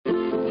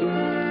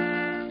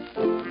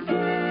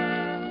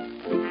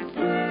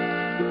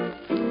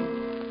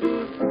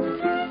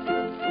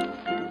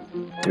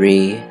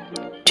3,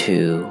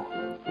 2,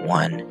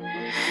 1.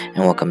 And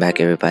welcome back,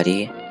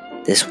 everybody.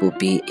 This will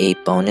be a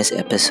bonus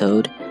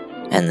episode,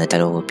 and the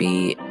title will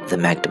be the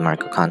Mac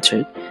DeMarco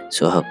concert.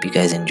 So I hope you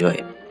guys enjoy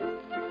it.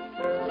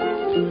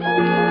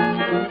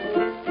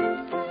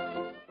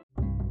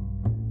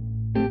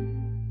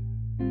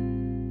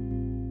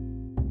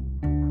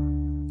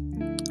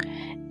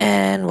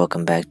 And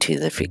welcome back to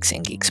the Freaks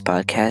and Geeks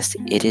podcast.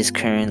 It is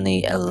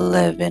currently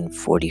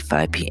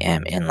 11:45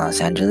 p.m. in Los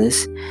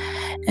Angeles,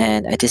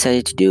 and I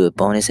decided to do a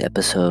bonus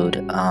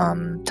episode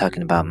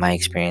talking about my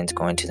experience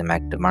going to the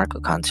Mac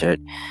DeMarco concert.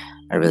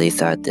 I really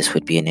thought this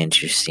would be an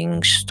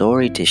interesting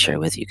story to share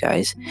with you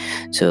guys.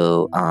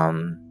 So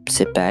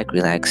sit back,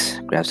 relax,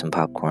 grab some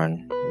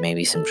popcorn,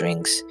 maybe some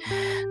drinks,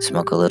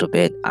 smoke a little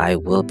bit. I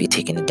will be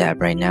taking a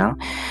dab right now,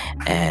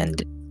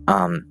 and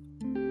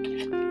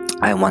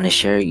I want to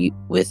share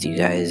with you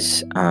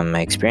guys my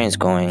experience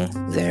going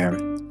there,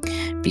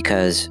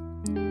 because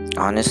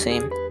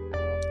honestly,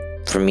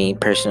 for me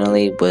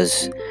personally,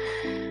 was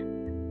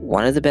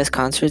one of the best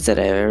concerts that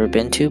I've ever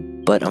been to,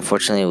 but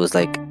unfortunately it was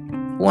like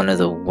one of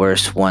the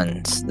worst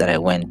ones that I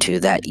went to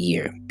that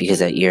year, because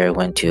that year I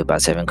went to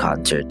about 7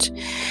 concerts,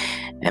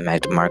 and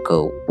Mac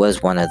DeMarco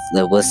was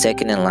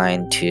second in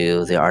line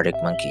to the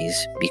Arctic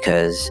Monkeys,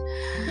 because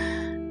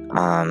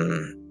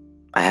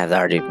I have the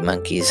Arctic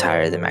Monkeys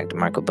higher than Mac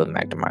DeMarco, but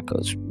Mac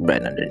DeMarco's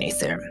right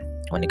underneath there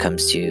when it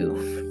comes to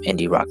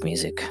indie rock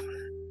music.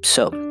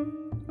 So,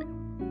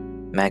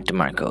 Mac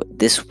DeMarco.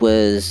 This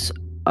was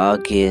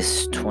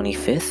August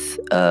 25th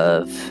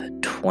of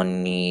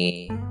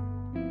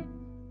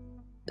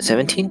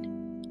 2017?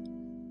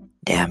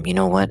 Damn, you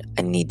know what?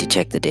 I need to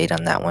check the date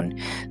on that one.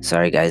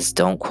 Sorry guys,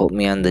 don't quote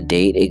me on the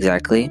date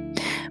exactly,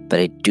 but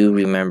I do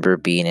remember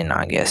being in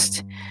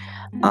August.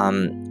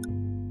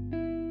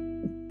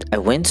 I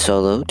went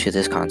solo to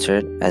this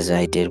concert, as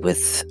I did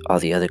with all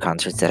the other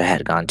concerts that I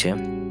had gone to.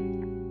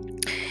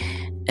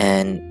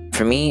 And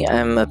for me,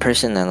 I'm a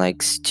person that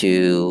likes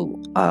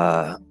to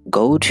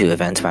go to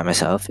events by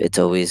myself. It's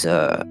always,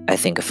 I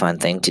think, a fun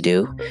thing to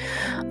do.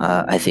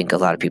 I think a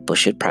lot of people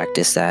should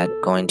practice that,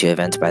 going to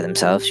events by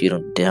themselves. They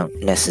don't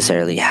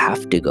necessarily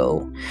have to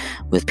go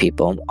with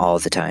people all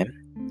the time.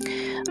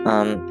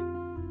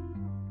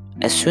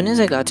 As soon as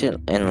I got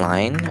in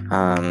line,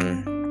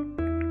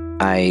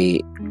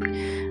 I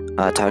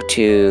talked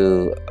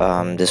to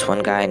this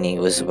one guy, and he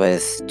was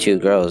with 2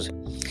 girls,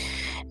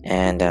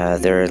 and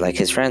they're like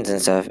his friends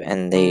and stuff,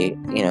 and they,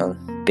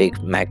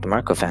 big Mac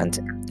DeMarco fans.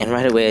 And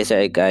right away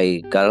I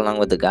got along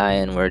with the guy,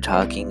 and we're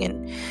talking,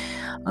 and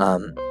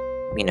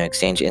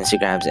exchanged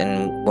Instagrams.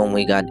 And when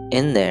we got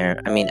in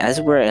there,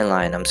 as we're in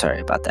line, I'm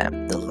sorry about that,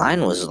 the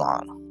line was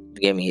long.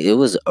 Forgive me, it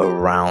was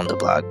around the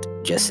block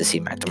just to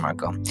see Mac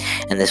DeMarco,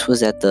 and this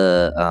was at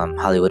the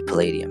Hollywood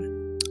Palladium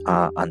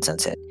on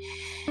Sunset.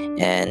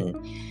 And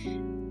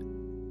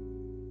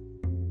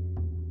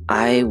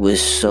I was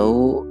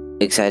so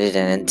excited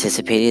and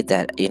anticipated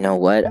that,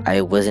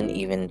 I wasn't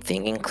even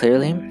thinking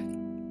clearly.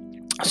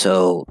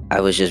 So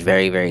I was just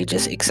very, very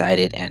just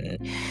excited and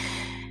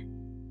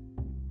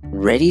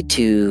ready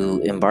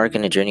to embark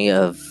on a journey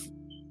of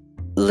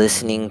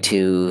listening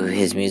to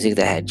his music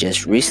that I had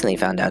just recently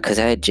found out, because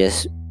I had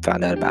just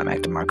found out about Mac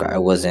DeMarco.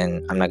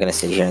 I'm not going to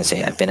sit here and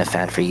say I've been a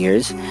fan for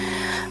years.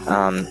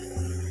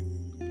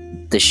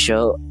 The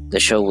show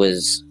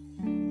was,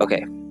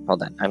 okay,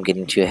 hold on, I'm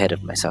getting too ahead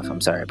of myself.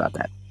 I'm sorry about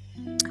that.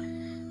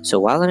 So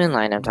while I'm in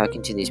line, I'm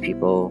talking to these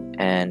people,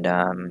 and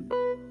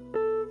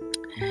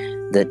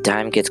the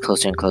time gets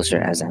closer and closer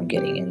as I'm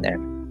getting in there.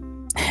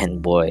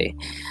 And boy,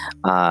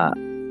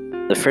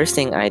 the first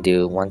thing I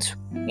do once,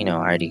 I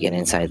already get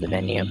inside the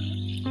venue,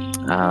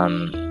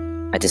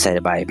 I decide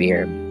to buy a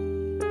beer.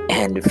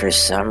 And for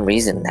some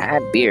reason,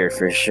 that beer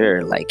for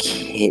sure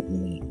hit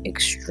me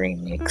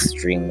extremely,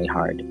 extremely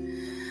hard.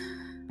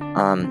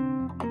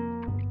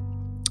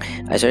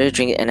 I started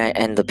drinking,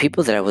 and the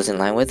people that I was in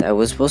line with, I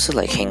was supposed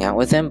to hang out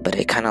with them, but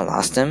I kind of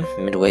lost them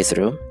midway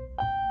through.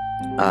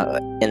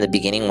 In the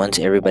beginning, once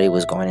everybody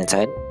was going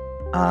inside.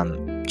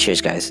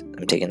 Cheers, guys!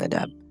 I'm taking the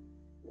dab.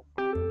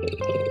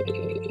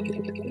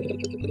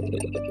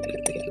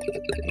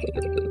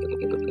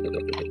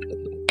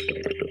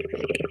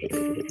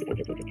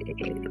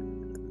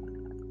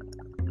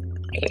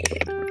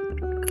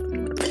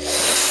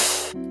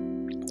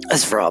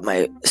 That's for all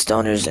my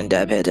stoners and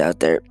dab heads out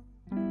there.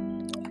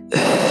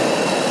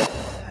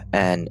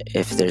 And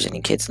if there's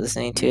any kids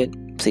listening to it,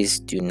 please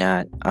do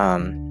not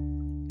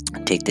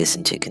take this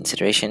into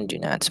consideration. Do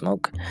not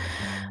smoke,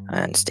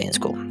 and stay in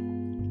school.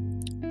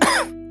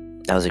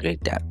 That was a great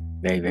dab.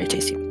 Very, very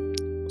tasty.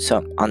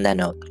 So, on that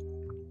note,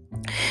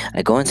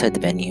 I go inside the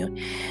venue,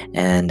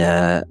 and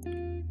I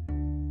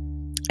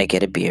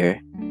get a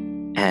beer,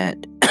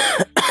 and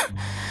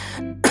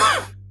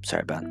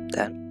sorry about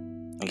that.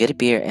 I get a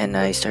beer, and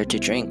I start to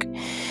drink.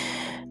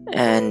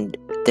 And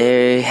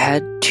they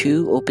had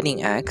 2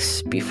 opening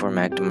acts before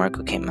Mac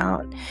DeMarco came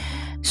out.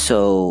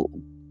 So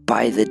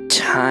by the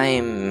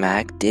time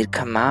Mac did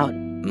come out,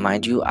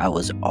 mind you, I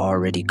was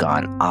already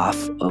gone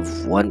off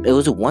of one. It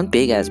was a one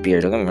big ass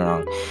beer, don't get me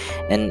wrong,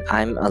 and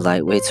I'm a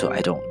lightweight, so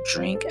I don't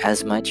drink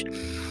as much.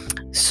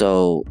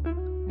 So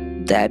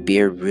that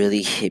beer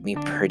really hit me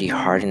pretty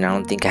hard, and I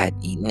don't think I had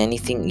eaten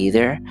anything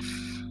either.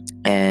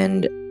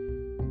 And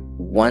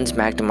once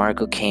Mac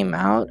DeMarco came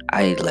out,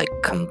 I like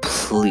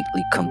completely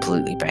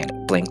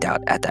blanked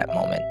out at that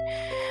moment.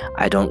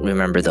 I don't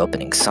remember the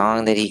opening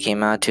song that he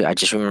came out to. I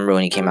just remember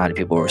when he came out and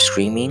people were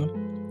screaming.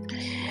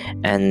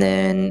 And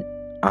then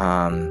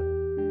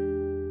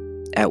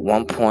at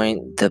one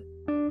point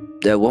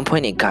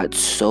it got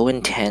so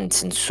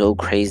intense and so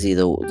crazy.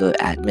 The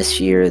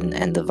atmosphere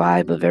and the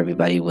vibe of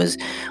everybody was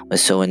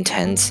so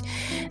intense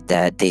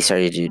that they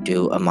started to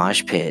do a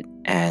mosh pit.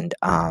 And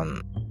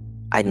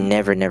I'd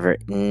never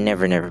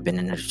been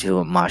into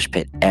a mosh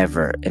pit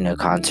ever in a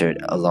concert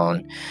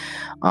alone.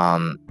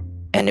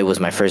 And it was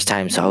my first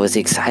time, so I was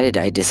excited.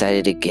 I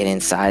decided to get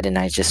inside, and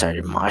I just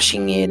started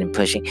moshing it and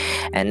pushing.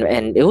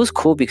 And it was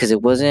cool because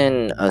it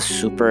wasn't a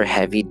super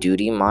heavy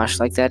duty mosh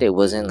like that. It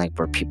wasn't like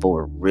where people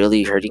were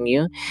really hurting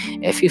you.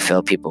 If you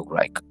fell, people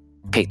like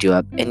picked you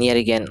up. And yet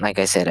again, like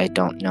I said, I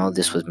don't know.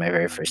 This was my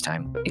very first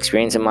time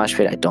experiencing mosh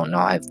pit. I don't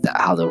know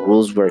how the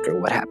rules work or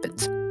what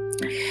happens.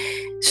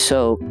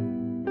 So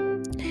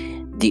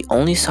the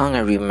only song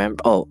I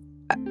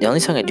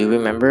do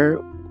remember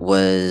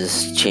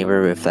was Chamber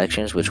of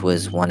Reflections, which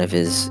is one of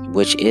his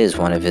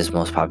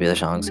most popular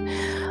songs.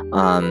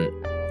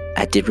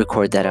 I did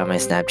record that on my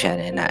Snapchat,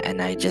 and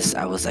I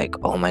was like,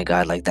 oh my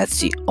god, like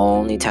that's the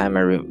only time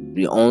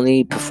the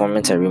only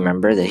performance I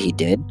remember that he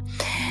did.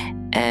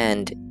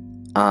 And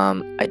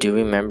I do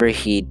remember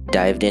he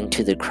dived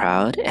into the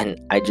crowd, and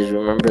I just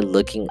remember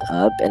looking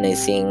up and I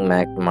seeing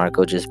Mac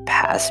DeMarco just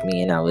pass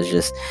me, and I was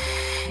just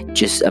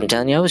I'm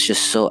telling you, I was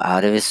just so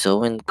out of it,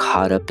 so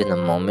caught up in the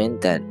moment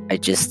that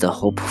the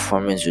whole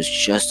performance was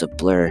just a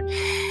blur.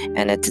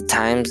 And at the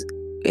times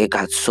it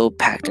got so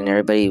packed and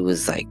everybody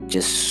was like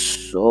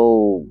just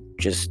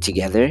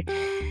together.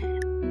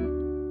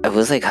 I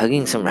was like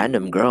hugging some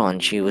random girl,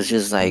 and she was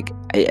just like,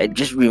 I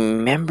just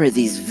remember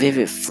these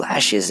vivid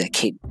flashes that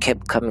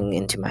kept coming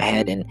into my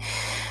head, and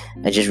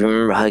I just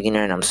remember hugging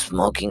her, and I'm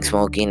smoking,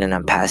 and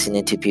I'm passing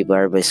it to people,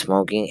 everybody's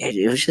smoking.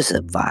 It was just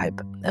a vibe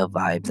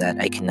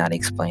that I cannot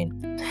explain.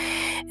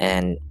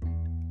 And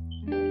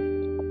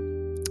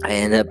I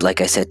ended up, like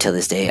I said, till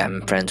this day,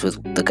 I'm friends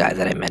with the guy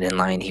that I met in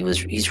line.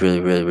 He's really,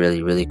 really,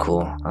 really, really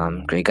cool.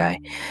 Great guy.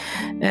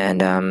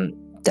 And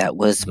that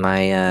was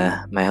my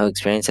whole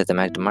experience at the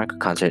Mac DeMarco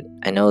concert.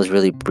 I know it was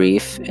really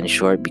brief and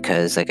short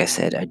because, like I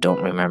said, I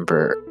don't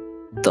remember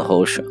the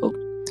whole show.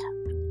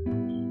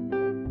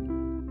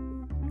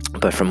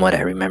 But from what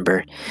I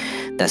remember,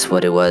 that's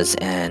what it was.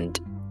 And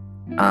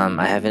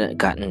I haven't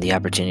gotten the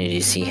opportunity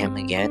to see him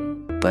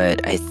again,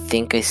 but I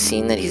think I've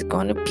seen that he's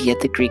going to be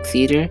at the Greek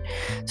Theater,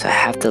 so I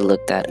have to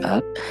look that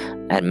up.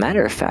 As a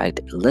matter of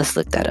fact, let's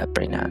look that up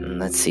right now, and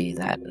let's see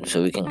that,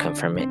 so we can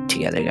confirm it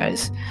together,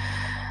 guys.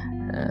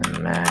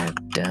 Mac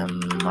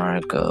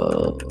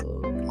DeMarco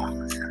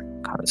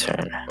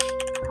concert.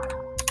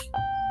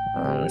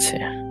 Let's see.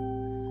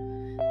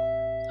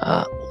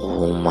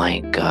 Oh my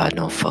god,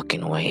 no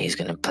fucking way he's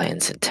gonna play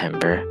in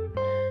September.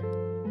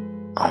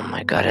 Oh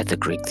my god, at the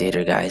Greek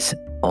Theater, guys.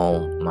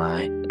 Oh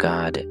my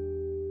god.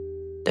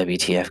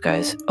 WTF,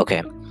 guys.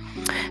 Okay,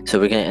 so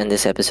we're gonna end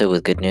this episode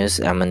with good news.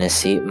 I'm gonna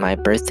see, my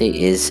birthday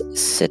is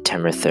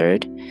September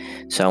 3rd,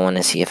 so I want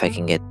to see if I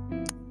can get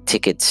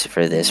tickets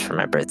for this for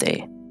my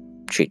birthday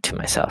treat to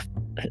myself.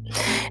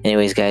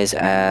 Anyways, guys,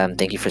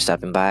 thank you for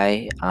stopping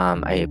by.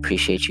 I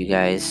appreciate you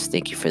guys.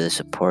 Thank you for the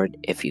support.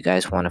 If you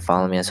guys want to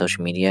follow me on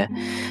social media,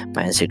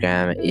 my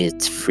Instagram is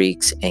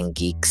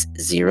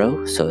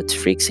freaksandgeeks0, so it's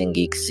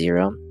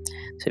freaksandgeeks0.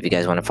 So if you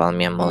guys want to follow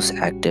me, I'm most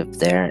active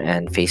there.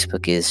 And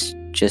Facebook is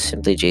just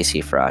simply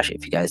JC Faraj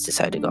if you guys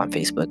decide to go on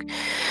Facebook.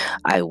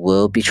 I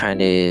will be trying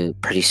to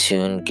pretty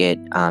soon get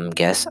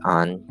guests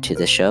on to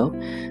the show,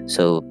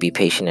 so be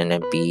patient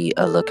and be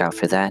a lookout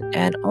for that.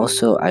 And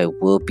also I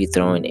will be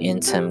throwing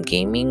in some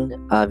gaming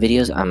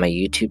videos on my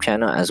YouTube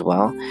channel as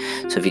well,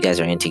 so if you guys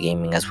are into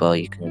gaming as well,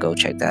 you can go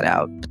check that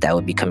out. But that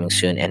will be coming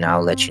soon, and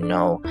I'll let you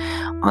know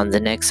on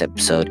the next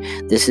episode.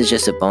 This is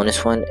just a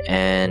bonus one,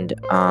 and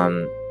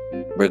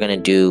we're gonna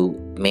do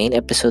main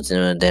episodes,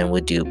 and then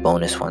we'll do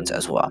bonus ones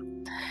as well.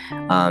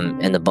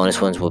 And the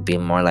bonus ones will be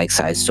more like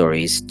side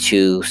stories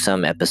to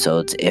some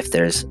episodes if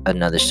there's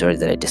another story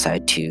that I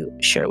decide to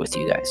share with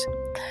you guys.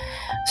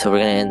 So we're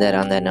going to end that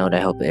on that note. I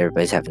hope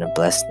everybody's having a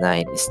blessed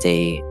night.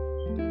 Stay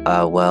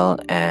well,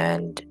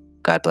 and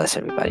God bless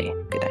everybody.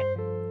 Good night.